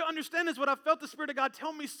want you to understand is what I felt the Spirit of God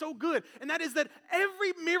tell me so good, and that is that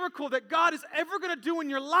every miracle that God is ever going to do in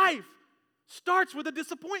your life starts with a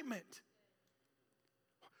disappointment.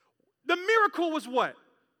 The miracle was what?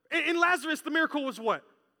 In Lazarus, the miracle was what?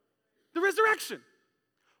 The resurrection.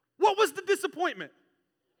 What was the disappointment?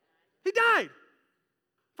 He died.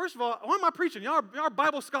 First of all, why am I preaching? Y'all are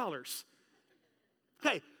Bible scholars.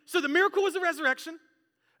 Okay, so the miracle was the resurrection,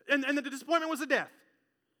 and the disappointment was the death.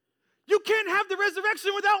 You can't have the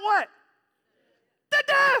resurrection without what? The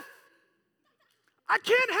death. I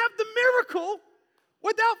can't have the miracle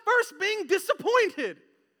without first being disappointed.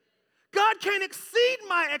 God can't exceed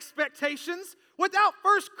my expectations without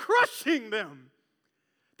first crushing them.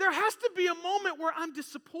 There has to be a moment where I'm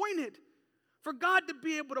disappointed for God to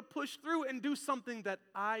be able to push through and do something that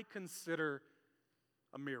I consider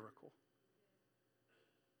a miracle.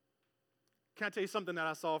 Can I tell you something that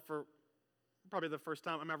I saw for probably the first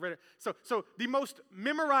time? I read it. So the most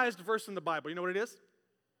memorized verse in the Bible, you know what it is?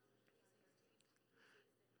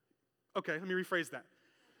 Okay, let me rephrase that.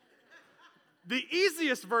 The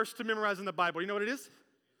easiest verse to memorize in the Bible, you know what it is?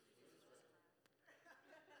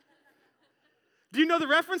 Do you know the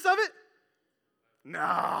reference of it?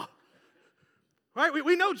 No. Right?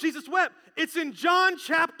 We know Jesus wept. It's in John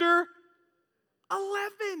chapter 11,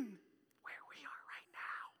 where we are right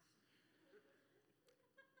now.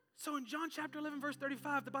 So in John chapter 11, verse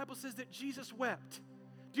 35, the Bible says that Jesus wept.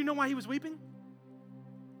 Do you know why he was weeping?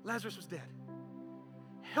 Lazarus was dead.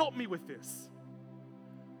 Help me with this.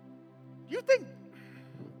 You think,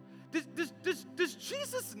 does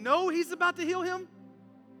Jesus know he's about to heal him?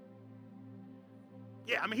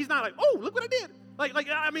 Yeah, I mean, he's not like, oh, look what I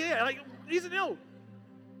did. He's no.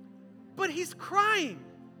 But he's crying.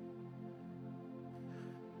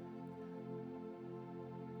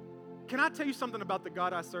 Can I tell you something about the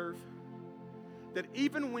God I serve? That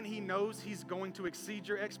even when he knows he's going to exceed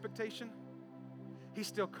your expectation, he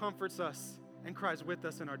still comforts us and cries with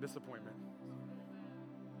us in our disappointment.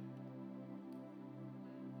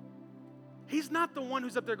 He's not the one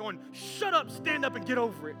who's up there going, shut up, stand up, and get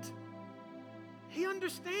over it. He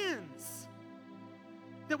understands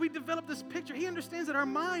that we develop this picture. He understands that our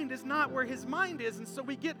mind is not where his mind is. And so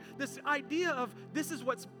we get this idea of this is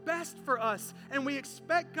what's best for us. And we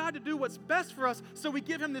expect God to do what's best for us. So we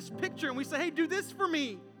give him this picture and we say, hey, do this for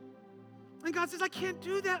me. And God says, I can't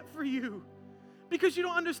do that for you. Because you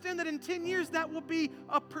don't understand that in 10 years, that will be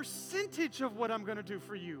a percentage of what I'm going to do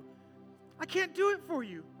for you. I can't do it for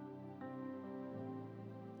you.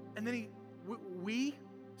 And then we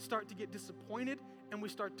start to get disappointed and we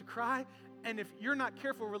start to cry. And if you're not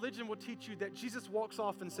careful, religion will teach you that Jesus walks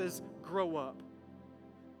off and says, grow up.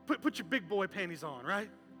 Put your big boy panties on, right?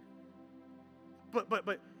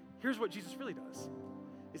 But here's what Jesus really does,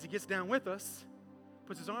 is he gets down with us,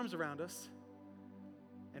 puts his arms around us,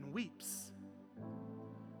 and weeps.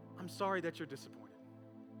 I'm sorry that you're disappointed.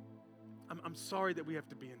 I'm sorry that we have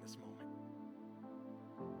to be in this moment.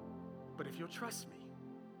 But if you'll trust me,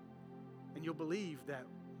 and you'll believe that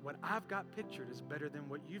what I've got pictured is better than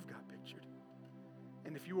what you've got pictured.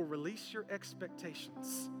 And if you will release your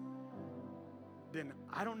expectations, then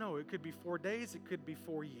I don't know, it could be 4 days, it could be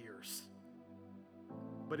 4 years.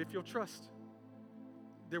 But if you'll trust,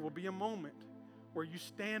 there will be a moment where you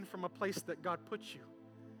stand from a place that God put you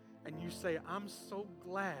and you say, I'm so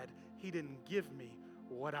glad He didn't give me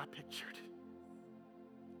what I pictured.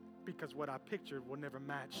 Because what I pictured will never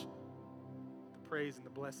match the praise and the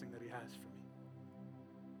blessing that He has for me.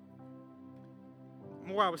 The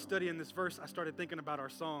more I was studying this verse, I started thinking about our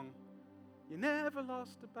song, You Never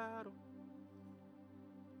Lost a Battle.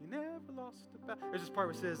 You never lost a battle. There's this part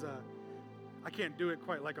where it says, I can't do it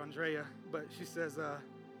quite like Andrea, but she says, I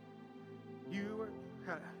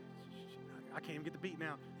can't even get the beat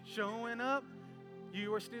now. Showing up,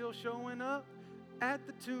 you are still showing up at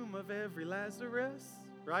the tomb of every Lazarus,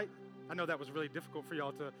 right? I know that was really difficult for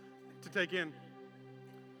y'all to take in.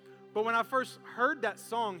 But when I first heard that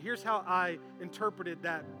song, here's how I interpreted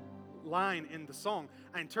that line in the song.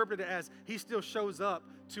 I interpreted it as He still shows up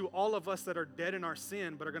to all of us that are dead in our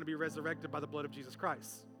sin but are going to be resurrected by the blood of Jesus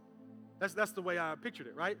Christ. That's the way I pictured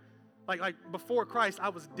it, right? Like before Christ, I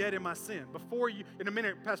was dead in my sin. Before you, in a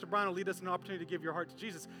minute, Pastor Brian will lead us an opportunity to give your heart to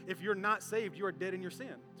Jesus. If you're not saved, you are dead in your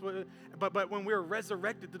sin. But when we're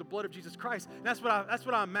resurrected through the blood of Jesus Christ, that's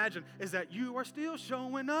what I imagine, is that you are still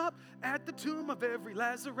showing up at the tomb of every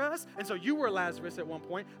Lazarus. And so you were Lazarus at one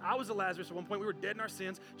point. I was a Lazarus at one point. We were dead in our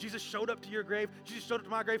sins. Jesus showed up to your grave. Jesus showed up to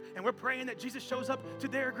my grave. And we're praying that Jesus shows up to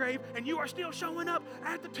their grave. And you are still showing up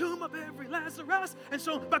at the tomb of every Lazarus. And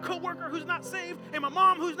so my coworker who's not saved and my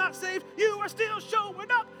mom who's not saved, you are still showing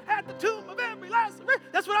up at the tomb of every Lazarus.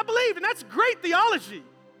 That's what I believe, and that's great theology,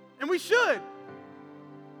 and we should.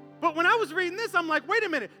 But when I was reading this, I'm like, wait a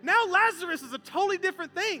minute. Now Lazarus is a totally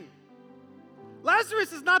different thing.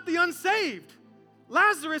 Lazarus is not the unsaved.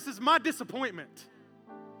 Lazarus is my disappointment.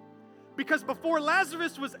 Because before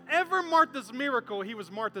Lazarus was ever Martha's miracle, he was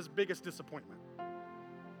Martha's biggest disappointment.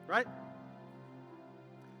 Right?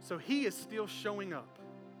 So he is still showing up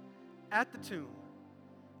at the tomb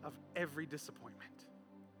of every disappointment.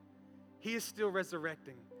 He is still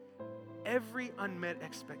resurrecting every unmet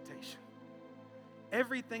expectation.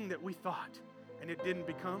 Everything that we thought and it didn't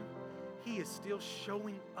become, He is still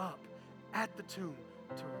showing up at the tomb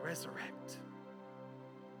to resurrect.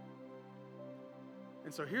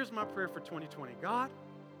 And so here's my prayer for 2020. God,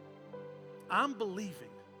 I'm believing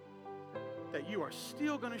that You are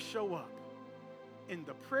still going to show up in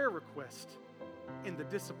the prayer request, in the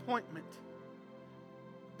disappointment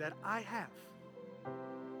that I have.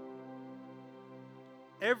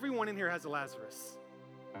 Everyone in here has a Lazarus.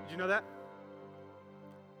 Did you know that?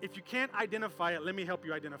 If you can't identify it, let me help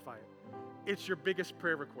you identify it. It's your biggest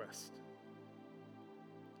prayer request.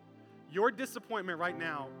 Your disappointment right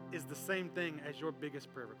now is the same thing as your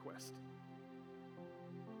biggest prayer request.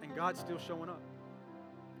 And God's still showing up.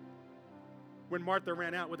 When Martha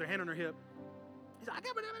ran out with her hand on her hip, He's like,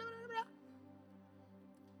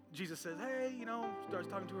 Jesus says, hey, starts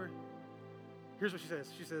talking to her. Here's what she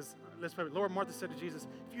says. She says, let's pray. Lord, Martha said to Jesus,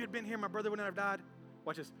 if you had been here, my brother would not have died.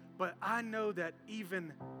 Watch this. But I know that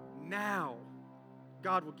even now,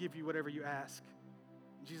 God will give you whatever you ask.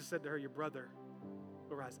 And Jesus said to her, your brother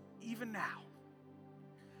will rise. Even now.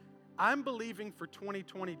 I'm believing for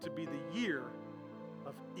 2020 to be the year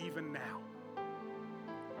of even now.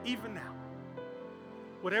 Even now.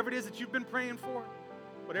 Whatever it is that you've been praying for,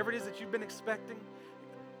 whatever it is that you've been expecting,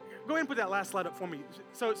 go ahead and put that last slide up for me.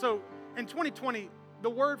 So in 2020, the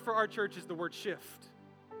word for our church is the word shift.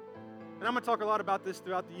 And I'm going to talk a lot about this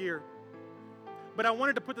throughout the year. But I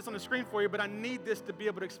wanted to put this on the screen for you, but I need this to be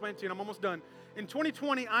able to explain to you, and I'm almost done. In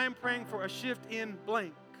 2020, I am praying for a shift in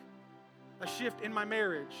blank. A shift in my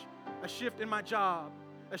marriage. A shift in my job.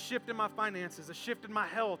 A shift in my finances. A shift in my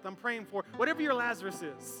health. I'm praying for whatever your Lazarus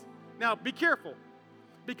is. Now, be careful.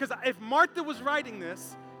 Because if Martha was writing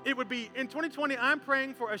this, it would be, in 2020, I'm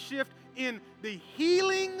praying for a shift in the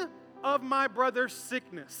healing of my brother's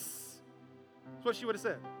sickness. That's what she would have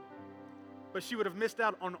said. But she would have missed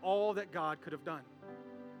out on all that God could have done.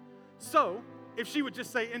 So, if she would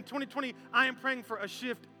just say, in 2020, I am praying for a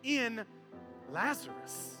shift in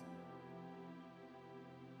Lazarus.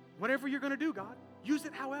 Whatever you're going to do, God, use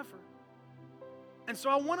it however. And so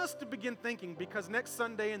I want us to begin thinking, because next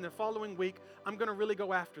Sunday and the following week, I'm going to really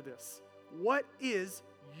go after this. What is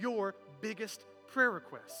your biggest prayer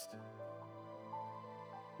request?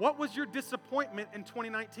 What was your disappointment in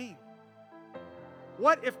 2019?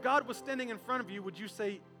 What if God was standing in front of you, would you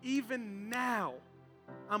say, even now,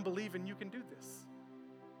 I'm believing you can do this?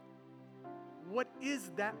 What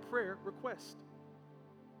is that prayer request?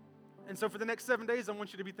 And so for the next 7 days, I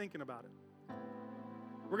want you to be thinking about it.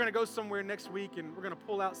 We're going to go somewhere next week, and we're going to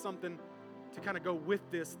pull out something to kind of go with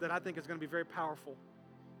this that I think is going to be very powerful.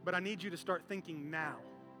 But I need you to start thinking now.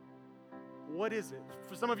 What is it?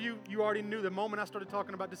 For some of you, you already knew the moment I started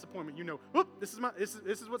talking about disappointment. You know, whoop, this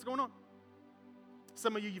is what's going on.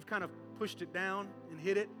 Some of you, you've kind of pushed it down and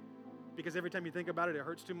hid it because every time you think about it, it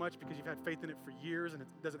hurts too much because you've had faith in it for years and it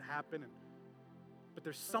doesn't happen. But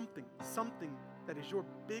there's something that is your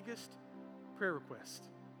biggest prayer request.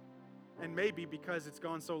 And maybe because it's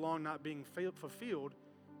gone so long not being fulfilled,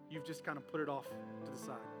 you've just kind of put it off to the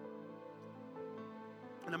side.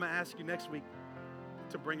 And I'm going to ask you next week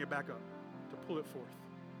to bring it back up, to pull it forth.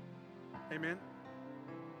 Amen?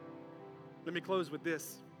 Let me close with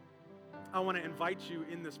this. I want to invite you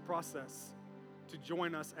in this process to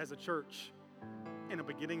join us as a church in a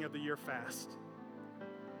beginning of the year fast.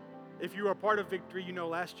 If you are part of Victory, you know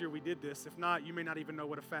last year we did this. If not, you may not even know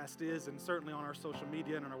what a fast is, and certainly on our social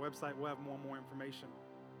media and on our website, we'll have more and more information.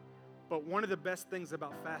 But one of the best things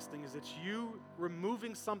about fasting is it's you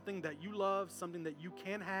removing something that you love, something that you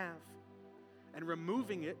can have, and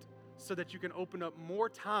removing it so that you can open up more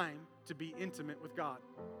time to be intimate with God.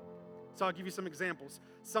 So I'll give you some examples.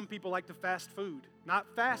 Some people like to fast food, not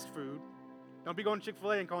fast food. Don't be going to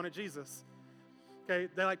Chick-fil-A and calling it Jesus. Okay,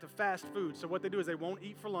 they like to fast food. So what they do is they won't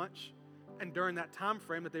eat for lunch, and during that time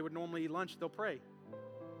frame that they would normally eat lunch, they'll pray.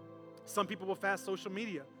 Some people will fast social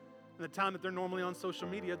media. In the time that they're normally on social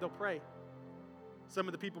media, they'll pray. Some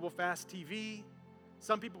of the people will fast TV.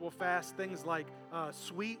 Some people will fast things like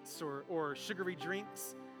sweets or sugary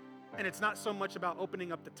drinks. And it's not so much about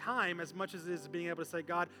opening up the time as much as it is being able to say,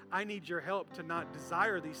 God, I need your help to not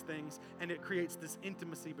desire these things, and it creates this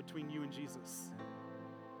intimacy between you and Jesus.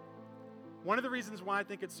 One of the reasons why I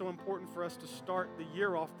think it's so important for us to start the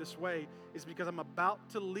year off this way is because I'm about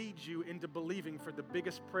to lead you into believing for the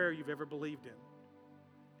biggest prayer you've ever believed in.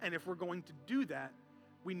 And if we're going to do that,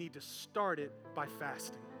 we need to start it by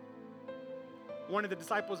fasting. One of the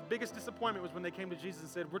disciples' biggest disappointment was when they came to Jesus and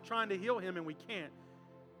said, we're trying to heal him and we can't.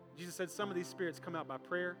 Jesus said some of these spirits come out by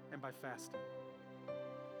prayer and by fasting.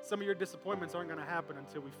 Some of your disappointments aren't going to happen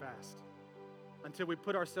until we fast, until we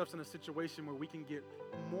put ourselves in a situation where we can get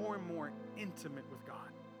more and more intimate with God.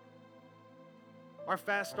 Our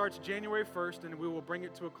fast starts January 1st, and we will bring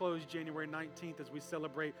it to a close January 19th as we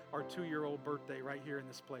celebrate our 2-year-old birthday right here in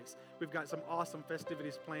this place. We've got some awesome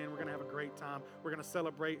festivities planned. We're going to have a great time. We're going to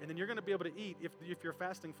celebrate, and then you're going to be able to eat, if you're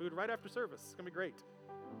fasting food, right after service. It's going to be great.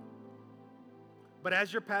 But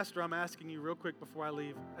as your pastor, I'm asking you real quick before I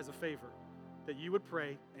leave as a favor that you would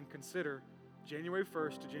pray and consider January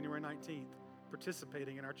 1st to January 19th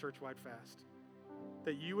participating in our church-wide fast.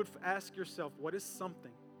 That you would ask yourself, what is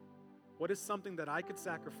something that I could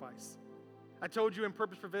sacrifice? I told you in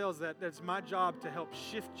Purpose Prevails that it's my job to help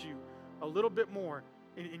shift you a little bit more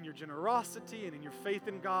in your generosity and in your faith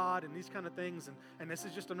in God and these kind of things. And this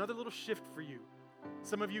is just another little shift for you.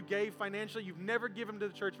 Some of you gave financially. You've never given to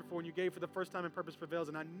the church before, and you gave for the first time in Purpose Prevails,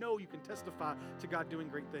 and I know you can testify to God doing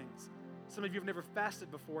great things. Some of you have never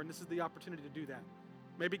fasted before, and this is the opportunity to do that.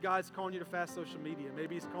 Maybe God's calling you to fast social media.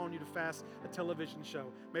 Maybe he's calling you to fast a television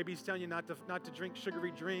show. Maybe he's telling you not to drink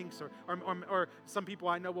sugary drinks, or some people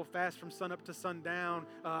I know will fast from sun up to sundown.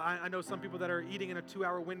 I know some people that are eating in a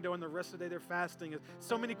 2-hour window, and the rest of the day they're fasting.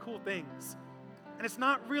 So many cool things. And it's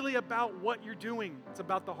not really about what you're doing. It's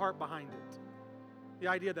about the heart behind it. The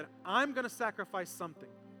idea that I'm going to sacrifice something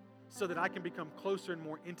so that I can become closer and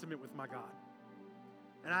more intimate with my God.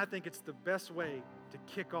 And I think it's the best way to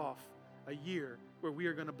kick off a year where we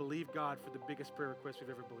are going to believe God for the biggest prayer request we've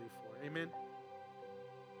ever believed for. Amen?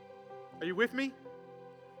 Are you with me?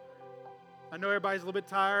 I know everybody's a little bit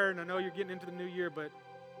tired, and I know you're getting into the new year, but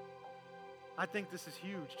I think this is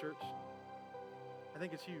huge, church. I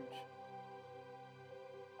think it's huge.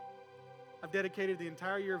 I've dedicated the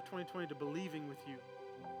entire year of 2020 to believing with you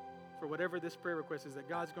for whatever this prayer request is, that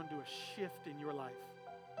God's going to do a shift in your life.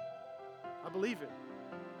 I believe it.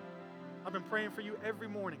 I've been praying for you every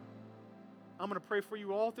morning. I'm going to pray for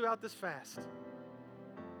you all throughout this fast.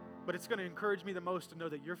 But it's going to encourage me the most to know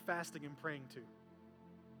that you're fasting and praying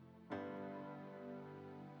too.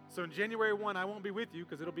 So in January 1, I won't be with you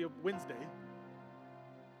because it'll be a Wednesday.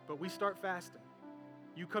 But we start fasting.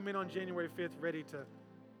 You come in on January 5th ready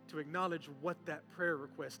to acknowledge what that prayer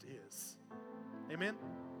request is. Amen?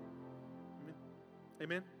 Amen?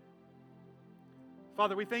 Amen?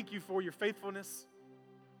 Father, we thank you for your faithfulness,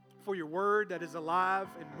 for your word that is alive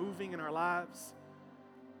and moving in our lives.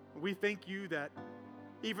 We thank you that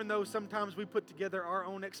even though sometimes we put together our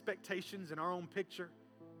own expectations and our own picture,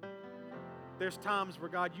 there's times where,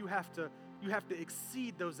 God, you have to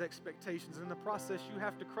exceed those expectations. In the process, you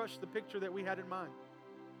have to crush the picture that we had in mind.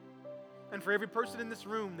 And for every person in this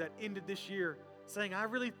room that ended this year saying, I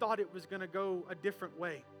really thought it was going to go a different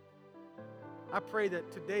way, I pray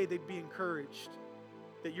that today they'd be encouraged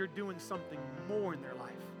that you're doing something more in their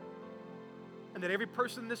life. And that every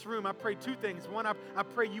person in this room, I pray two things. One, I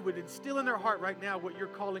pray you would instill in their heart right now what you're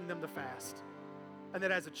calling them to fast. And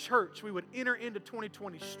that as a church, we would enter into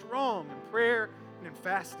 2020 strong in prayer and in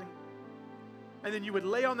fasting. And then you would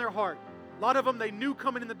lay on their heart. A lot of them they knew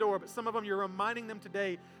coming in the door, but some of them you're reminding them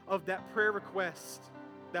today of that prayer request,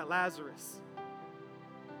 that Lazarus.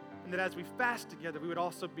 And that as we fast together, we would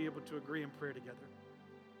also be able to agree in prayer together.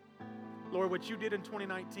 Lord, what you did in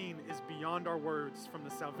 2019 is beyond our words, from the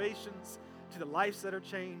salvations to the lives that are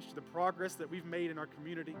changed, to the progress that we've made in our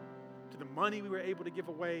community, to the money we were able to give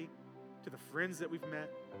away, to the friends that we've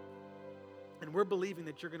met. And we're believing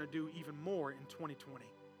that you're going to do even more in 2020.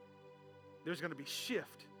 There's going to be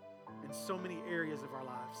shift in so many areas of our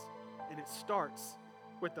lives. And it starts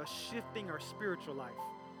with us shifting our spiritual life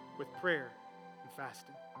with prayer and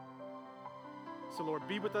fasting. So Lord,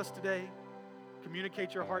 be with us today.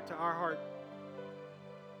 Communicate your heart to our heart.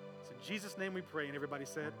 It's in Jesus' name we pray. And everybody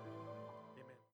said,